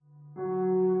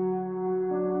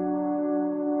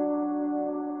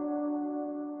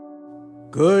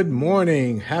Good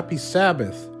morning. Happy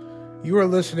Sabbath. You are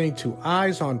listening to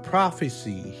Eyes on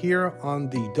Prophecy here on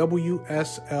the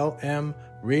WSLM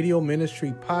Radio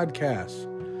Ministry Podcast.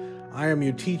 I am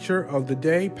your teacher of the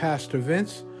day, Pastor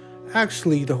Vince.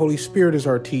 Actually, the Holy Spirit is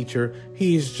our teacher.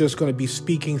 He's just going to be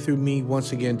speaking through me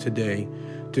once again today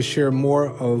to share more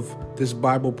of this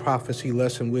Bible prophecy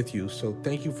lesson with you. So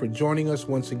thank you for joining us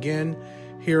once again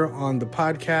here on the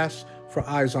podcast for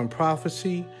Eyes on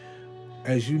Prophecy.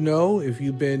 As you know, if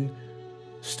you've been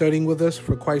studying with us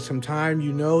for quite some time,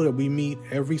 you know that we meet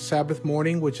every Sabbath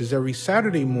morning, which is every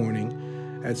Saturday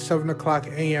morning at 7 o'clock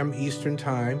a.m. Eastern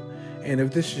Time. And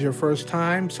if this is your first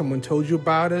time, someone told you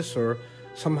about us, or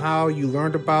somehow you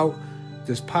learned about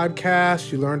this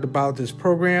podcast, you learned about this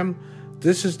program,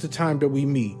 this is the time that we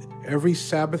meet every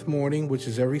Sabbath morning, which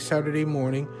is every Saturday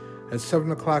morning at 7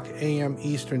 o'clock a.m.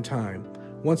 Eastern Time.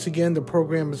 Once again, the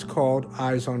program is called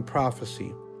Eyes on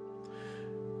Prophecy.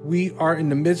 We are in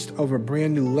the midst of a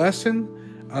brand new lesson.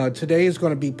 Today is going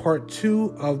to be part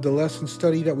 2 of the lesson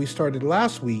study that we started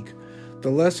last week. The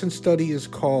lesson study is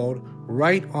called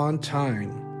Right on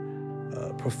Time,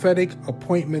 Prophetic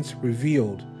Appointments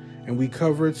Revealed. And we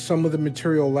covered some of the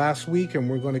material last week, and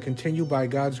we're going to continue by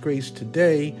God's grace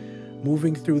today,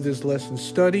 moving through this lesson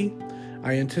study.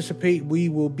 I anticipate we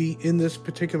will be in this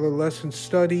particular lesson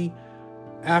study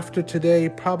after today,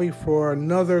 probably for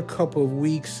another couple of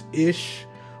weeks-ish.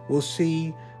 We'll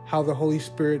see how the Holy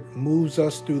Spirit moves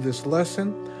us through this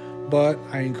lesson, but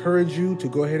I encourage you to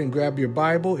go ahead and grab your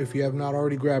Bible if you have not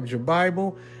already grabbed your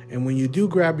Bible. And when you do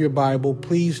grab your Bible,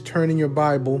 please turn in your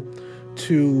Bible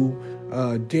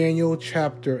to Daniel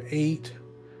chapter 8,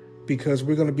 because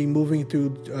we're going to be moving through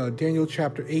Daniel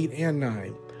chapter 8 and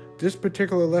 9. This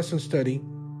particular lesson study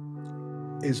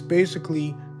is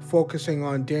basically focusing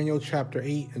on Daniel chapter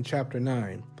 8 and chapter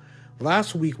 9.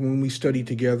 Last week when we studied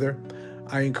together,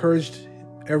 I encouraged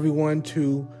everyone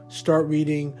to start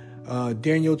reading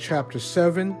Daniel chapter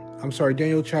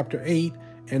 8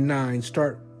 and 9.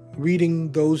 Start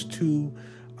reading those two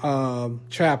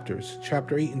chapters,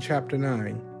 chapter 8 and chapter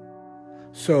 9.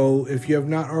 So if you have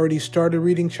not already started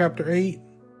reading chapter 8,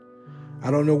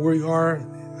 I don't know where you are.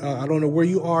 I don't know where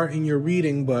you are in your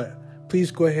reading, but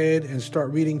please go ahead and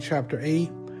start reading chapter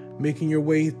 8, making your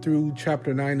way through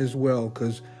chapter 9 as well,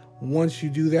 because once you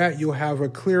do that, you'll have a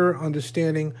clearer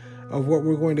understanding of what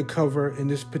we're going to cover in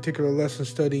this particular lesson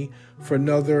study for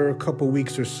another couple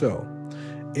weeks or so.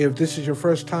 If this is your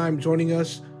first time joining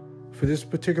us for this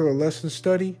particular lesson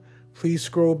study, please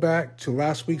scroll back to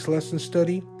last week's lesson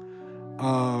study,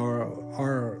 our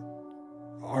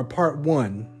part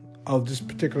 1 of this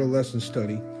particular lesson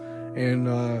study. And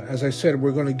as I said,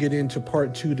 we're going to get into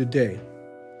part 2 today.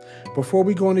 Before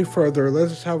we go any further,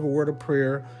 let us have a word of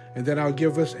prayer, and then I'll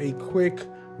give us a quick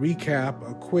recap,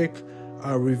 a quick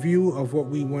review of what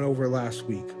we went over last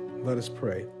week. Let us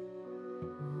pray.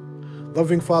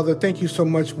 Loving Father, thank you so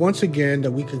much once again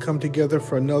that we can come together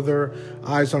for another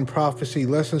Eyes on Prophecy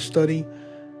lesson study.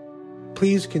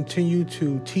 Please continue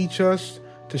to teach us,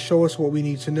 to show us what we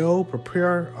need to know,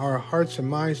 prepare our hearts and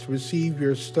minds to receive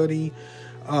your study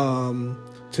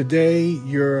today,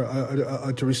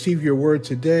 to receive your word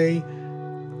today.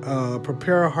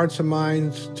 Prepare our hearts and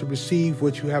minds to receive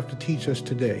what you have to teach us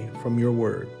today from your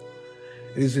word.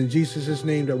 It is in Jesus'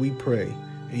 name that we pray.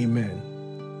 Amen.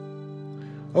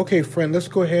 Okay, friend, let's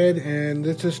go ahead and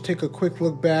let's just take a quick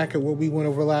look back at what we went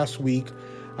over last week.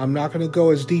 I'm not going to go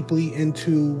as deeply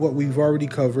into what we've already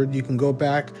covered. You can go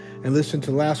back and listen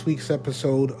to last week's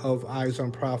episode of Eyes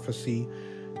on Prophecy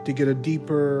to get a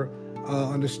deeper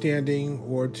understanding,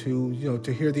 or to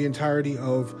hear the entirety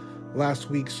of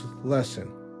last week's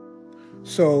lesson.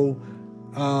 So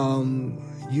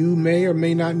you may or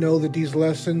may not know that these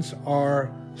lessons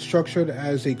are structured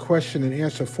as a question and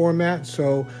answer format.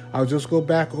 So I'll just go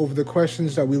back over the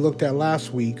questions that we looked at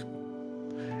last week,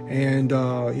 and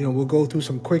we'll go through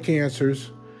some quick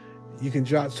answers. You can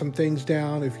jot some things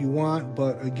down if you want,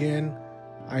 but again,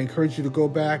 I encourage you to go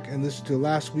back and listen to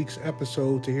last week's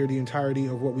episode to hear the entirety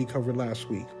of what we covered last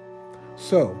week.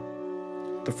 So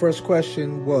the first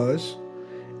question was,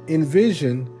 in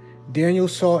vision, Daniel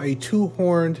saw a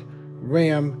 2-horned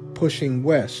ram pushing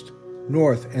west,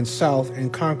 north, and south,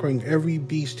 and conquering every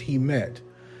beast he met.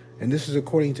 And this is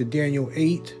according to Daniel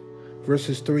 8,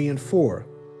 verses 3 and 4.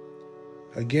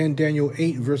 Again, Daniel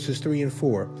 8, verses 3 and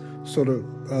 4. So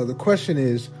the question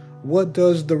is, what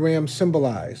does the ram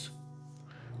symbolize?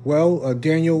 Well,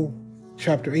 Daniel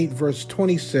chapter 8, verse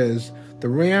 20 says, the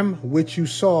ram which you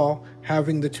saw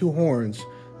having the 2 horns,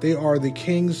 they are the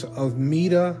kings of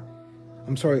Media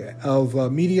and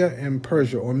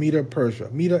Persia, or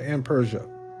Media and Persia.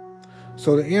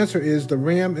 So the answer is the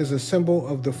ram is a symbol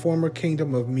of the former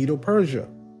kingdom of Medo-Persia,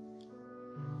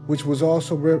 which was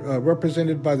also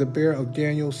represented by the bear of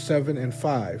Daniel 7 and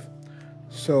 5.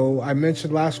 So I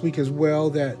mentioned last week as well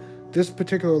that this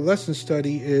particular lesson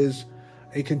study is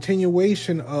a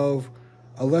continuation of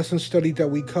a lesson study that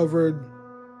we covered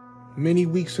many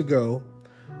weeks ago.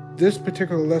 This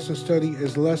particular lesson study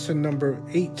is lesson number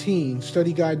 18,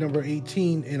 study guide number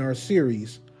 18 in our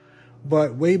series.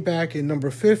 But way back in number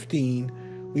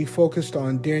 15, we focused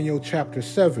on Daniel chapter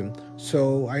 7.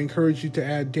 So I encourage you to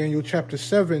add Daniel chapter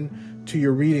 7 to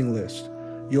your reading list.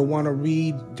 You'll want to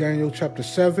read Daniel chapter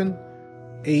 7,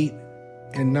 8,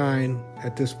 and 9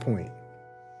 at this point.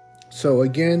 So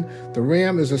again, the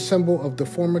ram is a symbol of the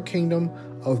former kingdom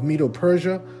of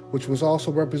Medo-Persia, which was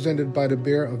also represented by the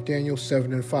bear of Daniel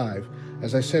 7 and 5.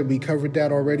 As I said, we covered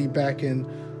that already back in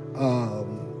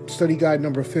study guide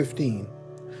number 15.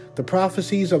 The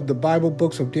prophecies of the Bible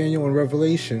books of Daniel and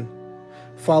Revelation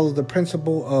follow the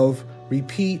principle of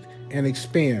repeat and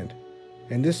expand.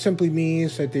 And this simply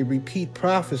means that they repeat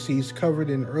prophecies covered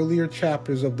in earlier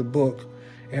chapters of the book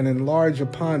and enlarge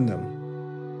upon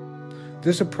them.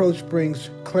 This approach brings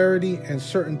clarity and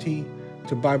certainty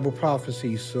to Bible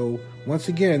prophecies. So once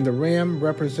again, the ram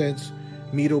represents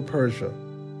Medo-Persia.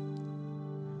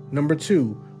 Number 2,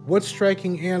 what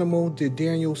striking animal did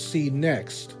Daniel see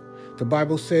next? The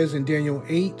Bible says in Daniel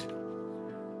 8,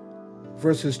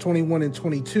 verses 21 and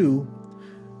 22,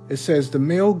 it says, the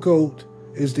male goat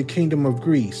is the kingdom of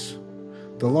Greece.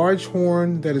 The large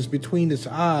horn that is between its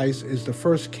eyes is the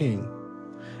first king.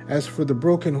 As for the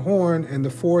broken horn and the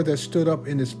 4 that stood up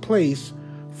in its place,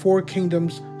 4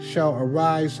 kingdoms shall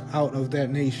arise out of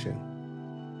that nation.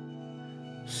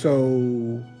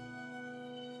 So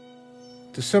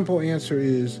the simple answer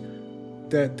is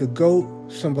that the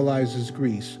goat symbolizes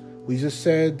Greece. We just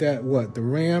said that the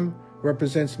ram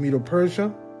represents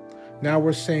Medo-Persia. Now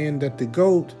we're saying that the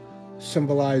goat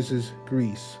symbolizes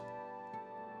Greece.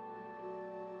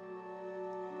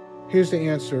 Here's the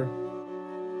answer,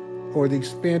 or the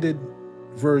expanded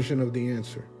version of the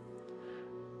answer.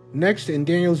 Next, in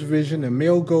Daniel's vision, a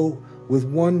male goat with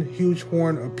 1 huge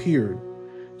horn appeared,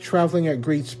 traveling at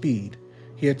great speed.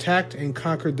 He attacked and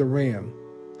conquered the ram.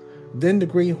 Then the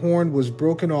great horn was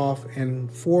broken off,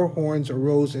 and 4 horns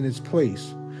arose in its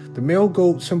place. The male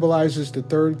goat symbolizes the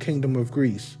 3rd kingdom of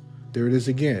Greece. There it is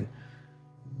again.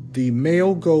 The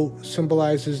male goat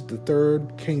symbolizes the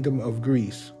 3rd kingdom of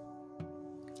Greece.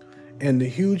 And the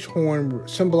huge horn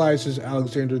symbolizes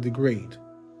Alexander the Great.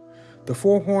 The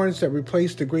 4 horns that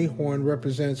replace the great horn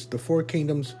represents the 4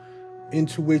 kingdoms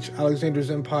into which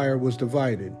Alexander's empire was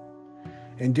divided.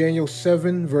 In Daniel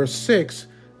 7, verse 6,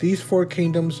 these 4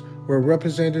 kingdoms were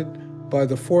represented by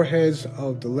the 4 heads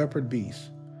of the leopard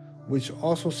beast, which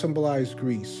also symbolized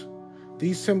Greece.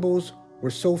 These symbols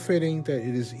were so fitting that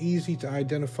it is easy to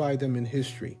identify them in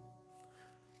history.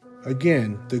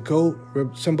 Again, the goat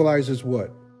symbolizes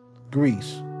what?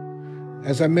 Greece.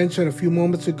 As I mentioned a few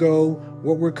moments ago,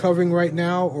 what we're covering right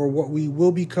now, or what we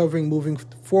will be covering moving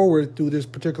forward through this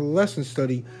particular lesson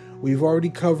study, we've already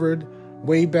covered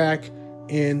way back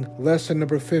in lesson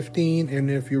number 15. And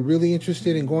if you're really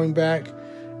interested in going back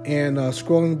and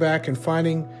scrolling back and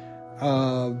finding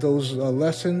those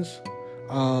lessons,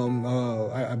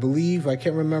 I believe, I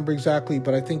can't remember exactly,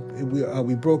 but I think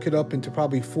we broke it up into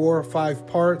probably 4 or 5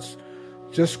 parts.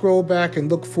 Just scroll back and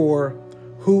look for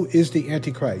who is the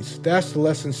Antichrist. That's the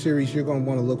lesson series you're going to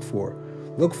want to look for.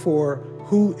 Look for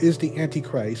who is the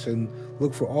Antichrist, and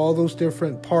look for all those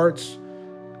different parts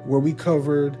where we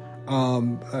covered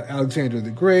Alexander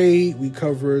the Great, we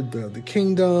covered the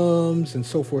kingdoms, and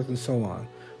so forth and so on.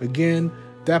 Again,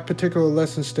 that particular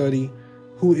lesson study,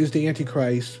 who is the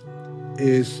Antichrist,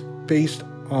 is based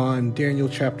on Daniel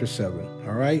chapter 7.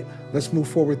 All right, let's move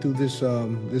forward through this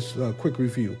quick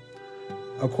review.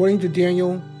 According to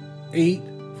Daniel 8,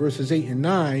 verses 8 and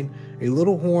 9, a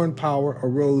little horn power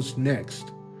arose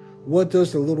next. What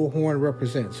does the little horn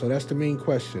represent? So that's the main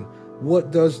question.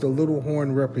 What does the little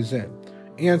horn represent?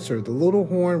 Answer: the little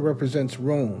horn represents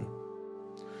Rome.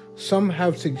 Some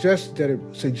have suggested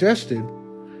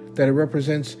that it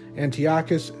represents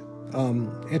Antiochus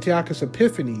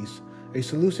Epiphanes, a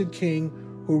Seleucid king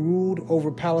who ruled over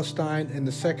Palestine in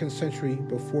the 2nd century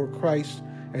before Christ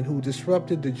and who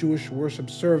disrupted the Jewish worship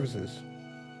services.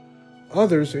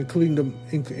 Others,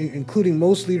 including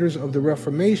most leaders of the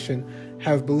Reformation,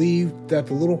 have believed that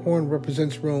the little horn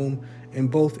represents Rome in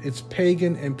both its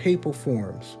pagan and papal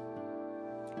forms.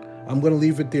 I'm going to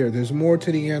leave it there. There's more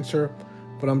to the answer,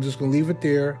 but I'm just going to leave it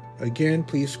there. Again,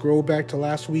 please scroll back to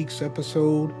last week's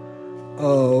episode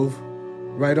of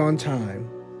Right on Time.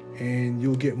 and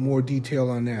you'll get more detail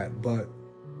on that. But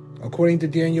according to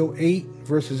Daniel 8,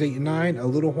 verses 8 and 9, a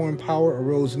little horn power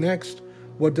arose next.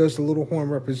 What does the little horn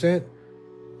represent?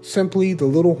 Simply, the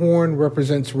little horn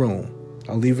represents Rome.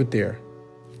 I'll leave it there.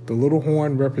 The little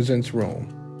horn represents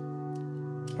Rome.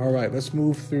 All right, let's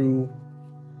move through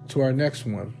to our next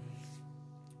one.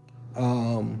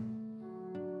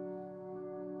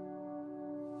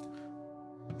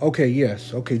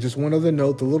 Just one other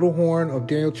note. The little horn of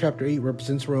Daniel chapter 8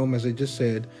 represents Rome, as I just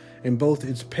said, in both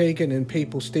its pagan and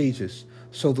papal stages.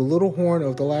 So the little horn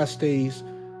of the last days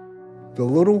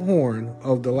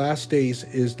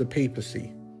is the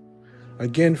papacy.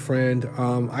 Again, friend,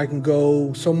 I can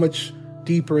go so much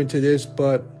deeper into this,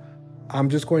 but I'm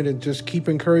just going to keep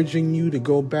encouraging you to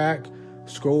go back,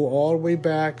 scroll all the way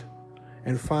back,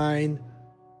 and find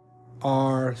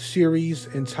our series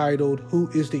entitled Who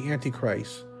is the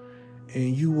Antichrist?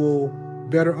 And you will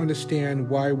better understand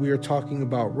why we are talking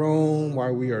about Rome, why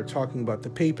we are talking about the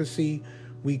papacy.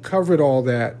 We covered all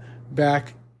that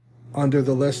back under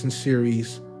the lesson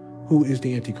series, Who is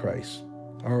the Antichrist?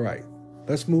 All right,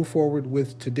 let's move forward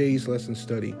with today's lesson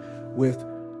study with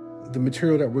the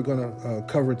material that we're going to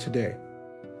cover today.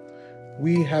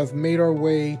 We have made our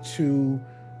way to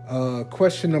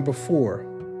question number 4.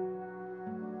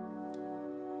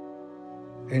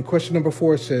 And question number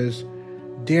 4 says,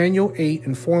 Daniel 8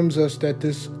 informs us that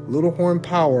this little horn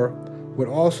power would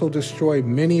also destroy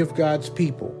many of God's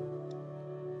people.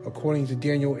 According to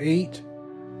Daniel 8,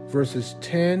 verses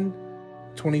 10,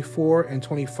 24, and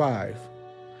 25,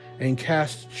 and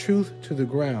cast truth to the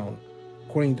ground,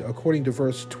 according to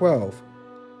verse 12.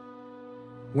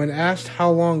 When asked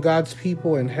how long God's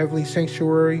people and heavenly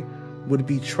sanctuary would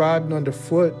be trodden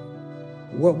underfoot,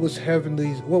 what was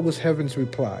heaven's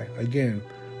reply? Again,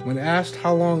 when asked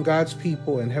how long God's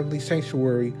people and heavenly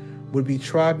sanctuary would be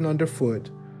trodden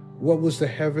underfoot, what was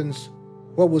heaven's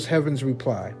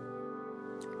reply?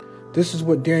 This is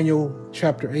what Daniel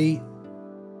chapter 8,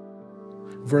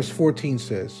 verse 14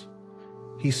 says.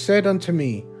 He said unto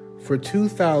me, for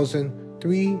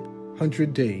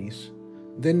 2,300 days,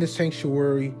 then the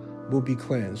sanctuary will be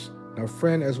cleansed. Now,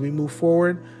 friend, as we move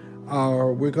forward,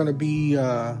 I'm going to be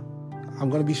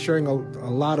sharing a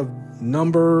lot of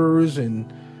numbers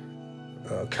and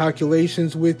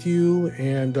calculations with you,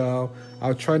 and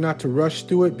I'll try not to rush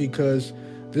through it, because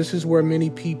this is where many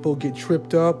people get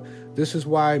tripped up. This is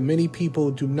why many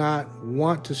people do not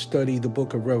want to study the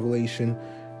book of Revelation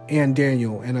and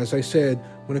Daniel. And as I said,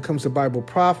 when it comes to Bible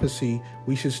prophecy,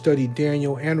 we should study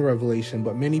Daniel and Revelation,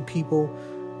 but many people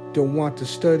don't want to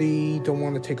study, don't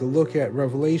want to take a look at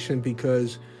Revelation,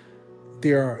 because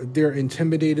they're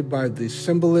intimidated by the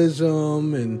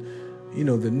symbolism and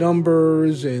the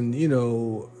numbers and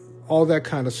all that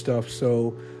kind of stuff.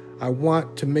 So I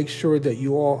want to make sure that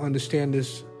you all understand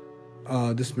this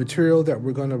material that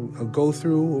we're going to go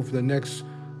through over the next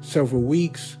several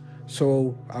weeks.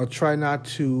 So I'll try not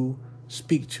to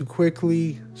speak too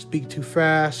quickly, speak too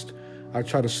fast. I'll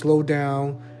try to slow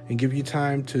down and give you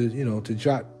time to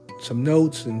jot some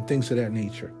notes and things of that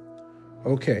nature.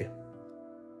 Okay.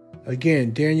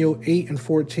 Again, Daniel 8 and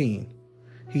 14.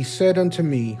 He said unto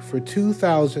me, for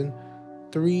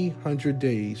 2,300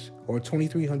 days, or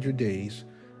 2,300 days,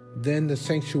 then the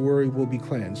sanctuary will be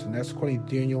cleansed. And that's according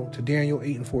to Daniel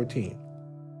 8 and 14.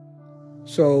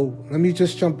 So let me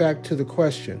just jump back to the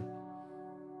question.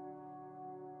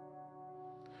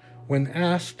 When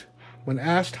asked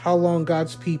how long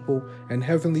God's people and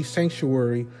heavenly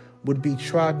sanctuary would be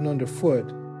trodden underfoot,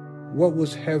 what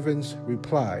was heaven's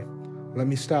reply? Let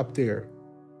me stop there.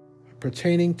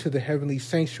 Pertaining to the heavenly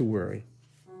sanctuary.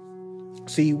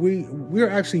 See, we're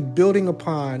actually building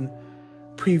upon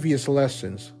previous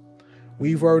lessons.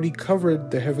 We've already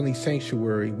covered the heavenly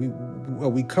sanctuary.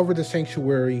 We covered the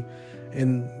sanctuary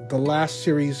in the last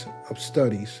series of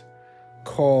studies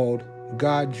called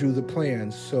God Drew the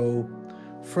Plans. So,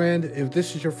 friend, if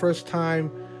this is your first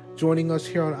time joining us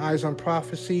here on Eyes on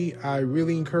Prophecy, I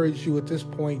really encourage you at this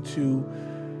point to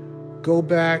go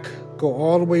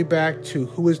all the way back to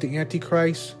Who is the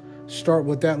Antichrist. Start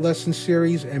with that lesson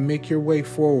series and make your way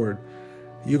forward.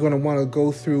 You're going to want to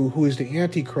go through Who is the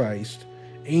Antichrist,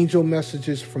 Angel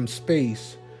Messages from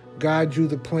Space, God Drew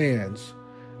the Plans.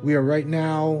 We are right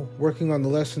now working on the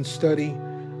lesson study.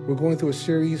 We're going through a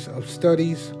series of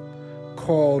studies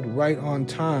called Right on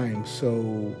Time.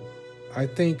 So I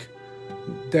think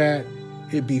that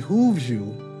it behooves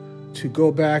you to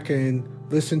go back and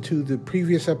listen to the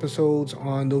previous episodes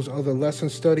on those other lesson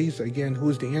studies. Again, Who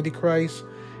is the Antichrist,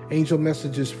 Angel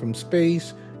Messages from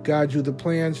Space, God Drew the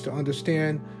Plans, to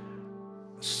understand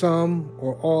some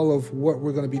or all of what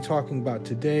we're going to be talking about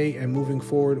today and moving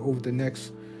forward over the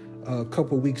next a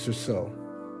couple weeks or so.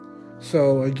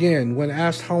 So again, when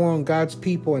asked how long God's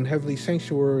people in heavenly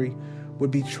sanctuary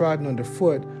would be trodden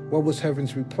underfoot, what was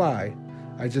heaven's reply?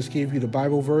 I just gave you the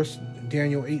Bible verse,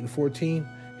 Daniel 8:14.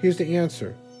 Here's the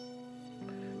answer.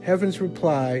 Heaven's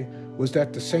reply was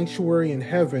that the sanctuary in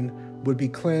heaven would be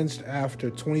cleansed after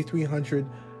 2,300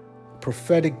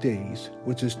 prophetic days,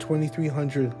 which is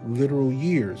 2,300 literal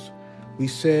years. We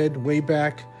said way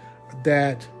back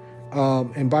that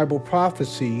in Bible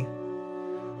prophecy,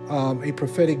 a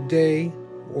prophetic day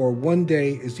or one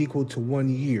day is equal to 1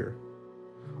 year,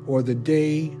 or the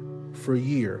day for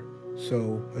year.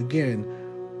 So again,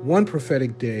 one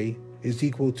prophetic day is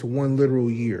equal to 1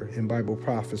 literal year in Bible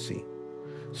prophecy.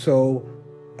 So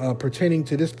pertaining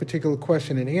to this particular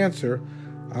question and answer,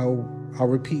 I'll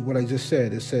repeat what I just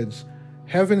said. It says,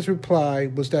 heaven's reply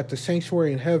was that the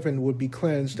sanctuary in heaven would be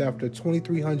cleansed after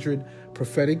 2,300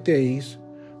 prophetic days,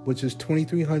 which is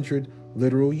 2,300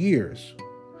 literal years.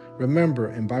 Remember,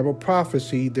 in Bible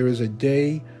prophecy, there is a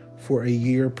day for a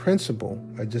year principle.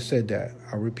 I just said that.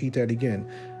 I'll repeat that again.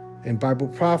 In Bible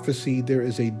prophecy, there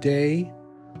is a day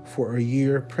for a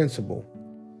year principle.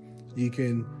 You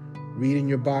can read in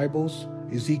your Bibles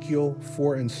Ezekiel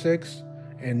 4 and 6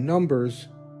 and Numbers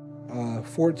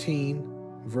 14,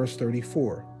 verse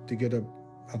 34 to get a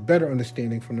better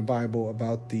understanding from the Bible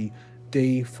about the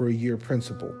day for a year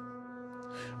principle.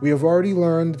 We have already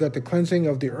learned that the cleansing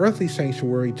of the earthly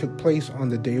sanctuary took place on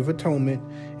the Day of Atonement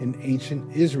in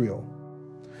ancient Israel.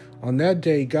 On that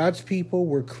day, God's people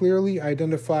were clearly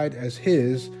identified as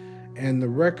His, and the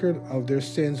record of their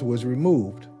sins was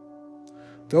removed.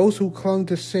 Those who clung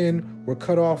to sin were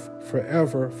cut off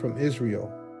forever from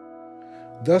Israel.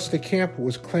 Thus the camp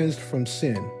was cleansed from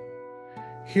sin.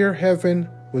 Here heaven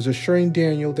was assuring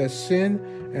Daniel that sin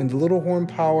and the little horn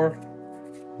power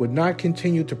would not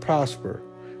continue to prosper,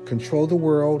 control the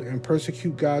world, and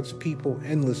persecute God's people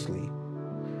endlessly.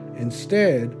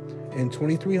 Instead, in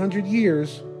 2,300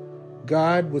 years,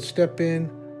 God would step in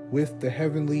with the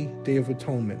heavenly Day of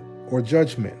Atonement, or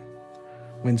judgment,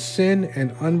 when sin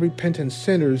and unrepentant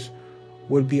sinners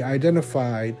would be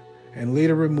identified and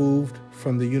later removed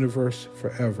from the universe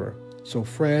forever. So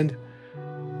friend,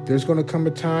 there's going to come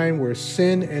a time where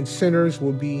sin and sinners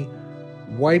will be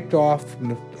wiped off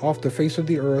the face of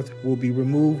the earth, will be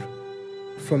removed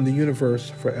from the universe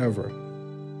forever.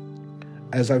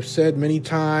 As I've said many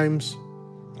times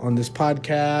on this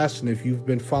podcast, and if you've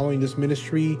been following this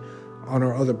ministry on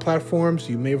our other platforms,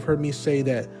 you may have heard me say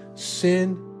that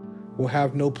sin will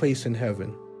have no place in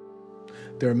heaven.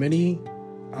 There are many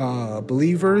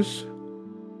believers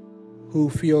who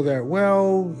feel that,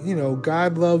 well,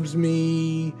 God loves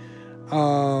me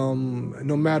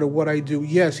no matter what I do.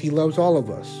 Yes, He loves all of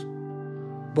us,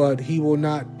 but He will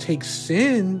not take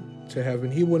sin to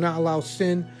heaven. He will not allow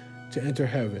sin to enter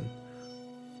heaven.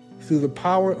 Through the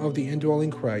power of the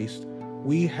indwelling Christ,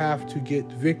 we have to get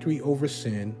victory over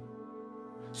sin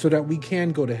so that we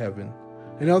can go to heaven.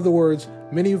 In other words,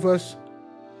 many of us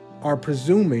are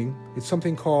presuming, it's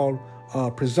something called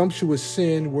presumptuous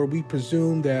sin, where we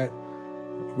presume that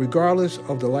regardless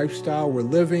of the lifestyle we're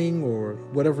living or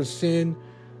whatever sin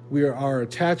we are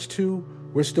attached to,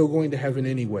 we're still going to heaven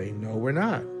anyway. No, we're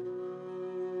not.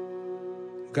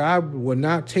 God will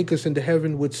not take us into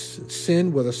heaven with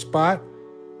sin, with a spot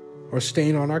or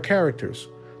stain on our characters.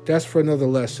 That's for another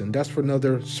lesson. That's for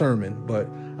another sermon. But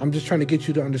I'm just trying to get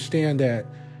you to understand that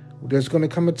there's going to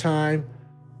come a time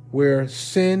where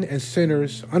sin and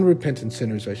sinners, unrepentant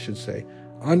sinners, I should say,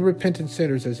 unrepentant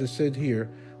sinners, as it said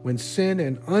here, when sin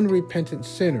and unrepentant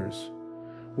sinners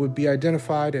would be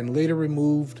identified and later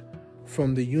removed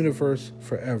from the universe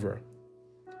forever.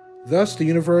 Thus, the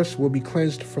universe will be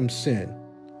cleansed from sin.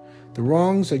 The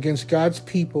wrongs against God's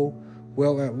people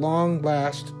will at long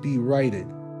last be righted,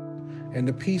 and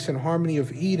the peace and harmony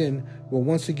of Eden will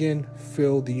once again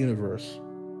fill the universe.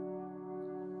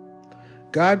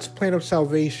 God's plan of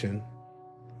salvation,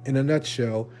 in a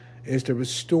nutshell, is to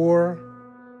restore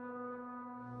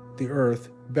the earth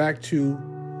back to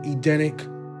Edenic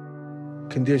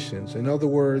conditions. In other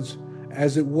words,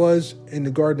 as it was in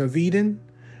the Garden of Eden,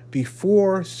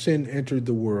 before sin entered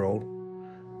the world,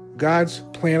 God's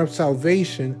plan of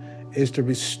salvation is to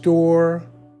restore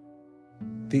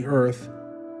the earth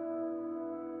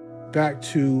back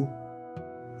to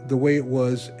the way it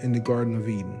was in the Garden of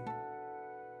Eden.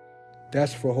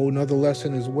 That's for a whole nother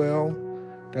lesson as well.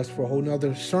 That's for a whole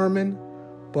nother sermon.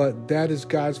 But that is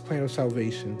God's plan of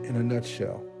salvation in a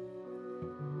nutshell.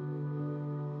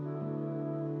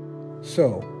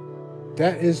 So,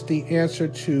 that is the answer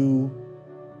to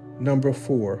number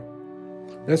 4.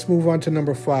 Let's move on to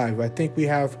number 5. I think we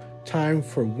have time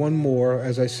for one more.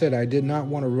 As I said, I did not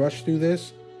want to rush through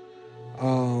this.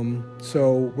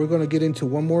 So we're going to get into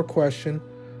one more question.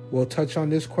 We'll touch on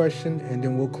this question and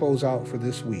then we'll close out for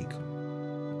this week.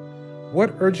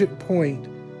 What urgent point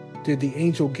did the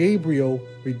angel Gabriel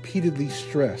repeatedly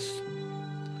stress?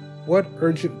 What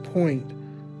urgent point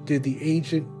did the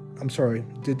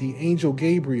angel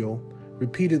Gabriel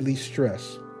repeatedly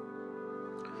stress?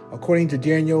 According to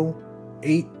Daniel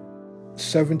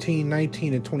 8:17,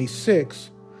 19, and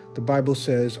 26, the Bible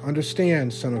says,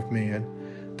 "Understand, Son of Man,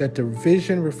 that the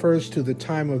vision refers to the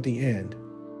time of the end.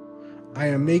 I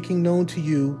am making known to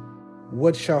you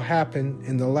what shall happen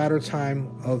in the latter time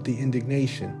of the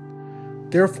indignation.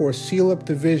 Therefore seal up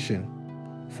the vision,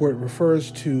 for it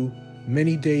refers to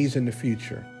many days in the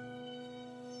future."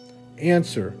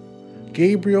 Answer: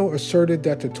 Gabriel asserted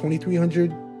that the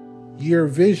 2300-year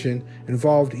vision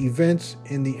involved events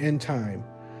in the end time,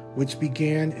 which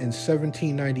began in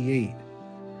 1798.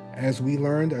 As we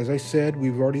learned, as I said,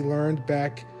 we've already learned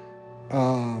back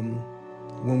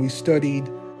when we studied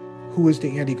who is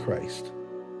the Antichrist.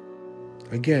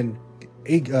 Again,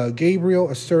 Gabriel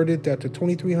asserted that the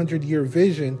 2300-year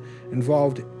vision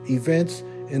involved events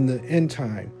in the end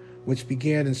time, which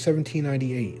began in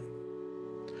 1798.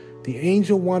 The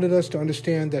angel wanted us to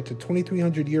understand that the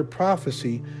 2300-year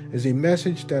prophecy is a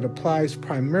message that applies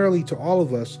primarily to all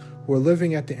of us who are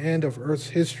living at the end of Earth's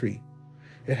history.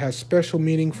 It has special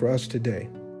meaning for us today.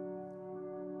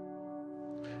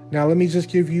 Now, let me just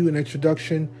give you an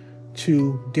introduction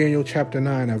to Daniel chapter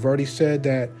 9. I've already said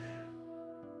that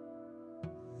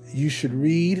you should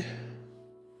read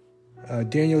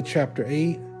Daniel chapter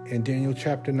 8 and Daniel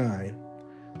chapter 9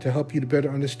 to help you to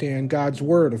better understand God's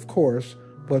word, of course,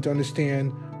 but to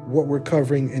understand what we're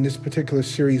covering in this particular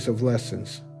series of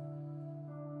lessons.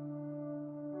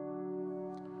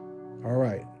 All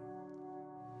right.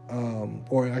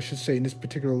 Or I should say in this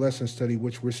particular lesson study,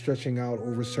 which we're stretching out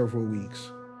over several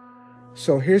weeks.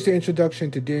 So here's the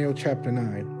introduction to Daniel chapter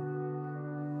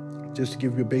 9, just to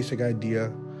give you a basic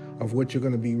idea of what you're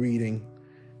going to be reading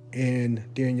in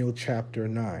Daniel chapter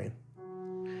 9.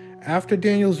 After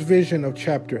Daniel's vision of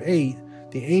chapter 8,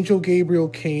 the angel Gabriel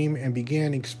came and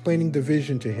began explaining the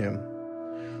vision to him.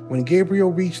 When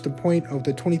Gabriel reached the point of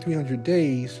the 2300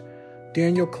 days,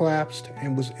 Daniel collapsed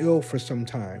and was ill for some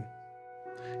time.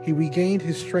 He regained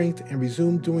his strength and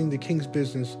resumed doing the king's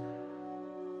business,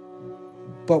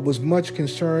 but was much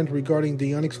concerned regarding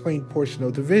the unexplained portion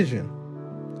of the vision,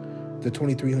 the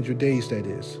 2300 days, that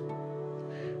is.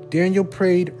 Daniel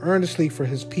prayed earnestly for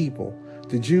his people,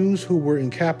 the Jews who were in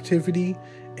captivity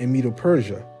in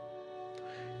Medo-Persia.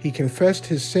 He confessed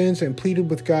his sins and pleaded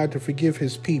with God to forgive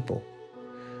his people.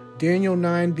 Daniel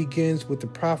 9 begins with the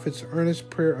prophet's earnest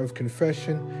prayer of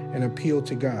confession and appeal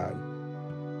to God.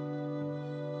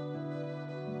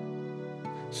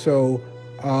 So,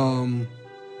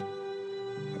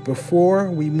 before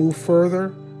we move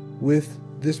further with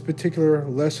this particular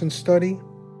lesson study,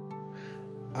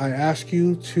 I ask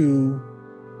you to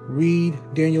read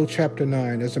Daniel chapter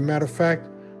 9. As a matter of fact,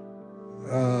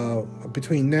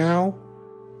 between now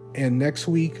and next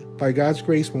week, by God's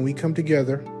grace, when we come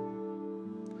together,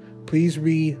 please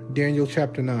read Daniel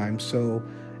chapter 9. So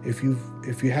if you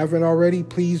haven't already,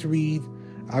 please read.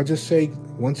 I'll just say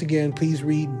once again, please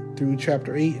read through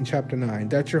chapter 8 and chapter 9.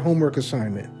 That's your homework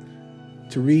assignment,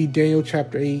 to read Daniel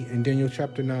chapter 8 and Daniel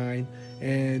chapter 9.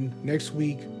 And next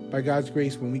week, by God's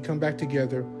grace, when we come back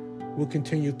together, we'll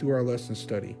continue through our lesson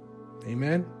study.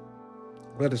 Amen.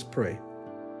 Let us pray.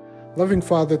 Loving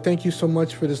Father, thank you so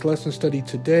much for this lesson study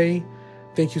today.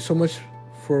 Thank you so much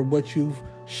for what you've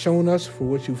shown us, for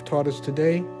what you've taught us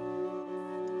today.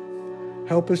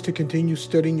 Help us to continue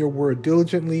studying your word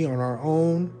diligently on our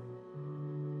own.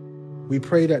 We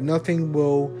pray that nothing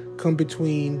will come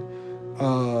between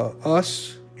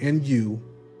us and you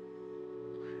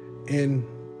in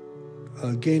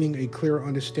gaining a clear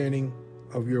understanding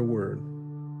of your word.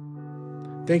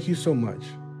 Thank you so much.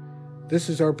 This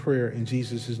is our prayer in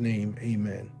Jesus' name.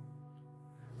 Amen.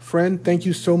 Friend, thank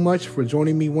you so much for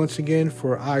joining me once again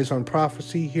for Eyes on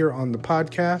Prophecy here on the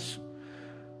podcast.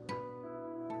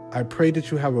 I pray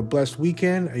that you have a blessed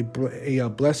weekend, a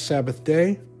blessed Sabbath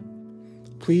day.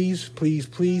 Please, please,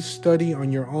 please study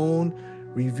on your own.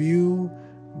 Review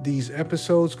these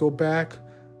episodes. Go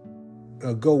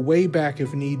way back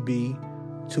if need be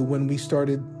to when we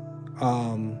started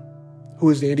Who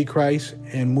is the Antichrist,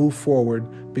 and move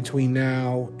forward between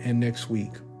now and next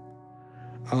week.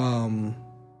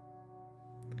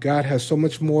 God has so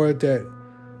much more that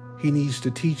he needs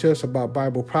to teach us about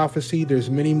Bible prophecy. There's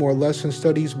many more lesson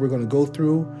studies we're going to go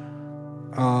through.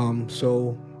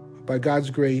 So by God's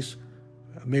grace,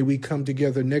 May we come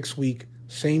together next week,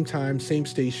 same time, same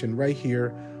station, right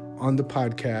here on the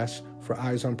podcast for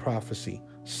Eyes on Prophecy,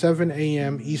 7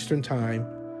 a.m. Eastern Time,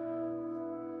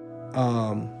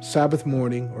 Sabbath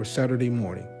morning or Saturday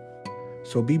morning.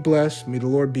 So be blessed. May the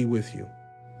Lord be with you.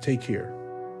 Take care.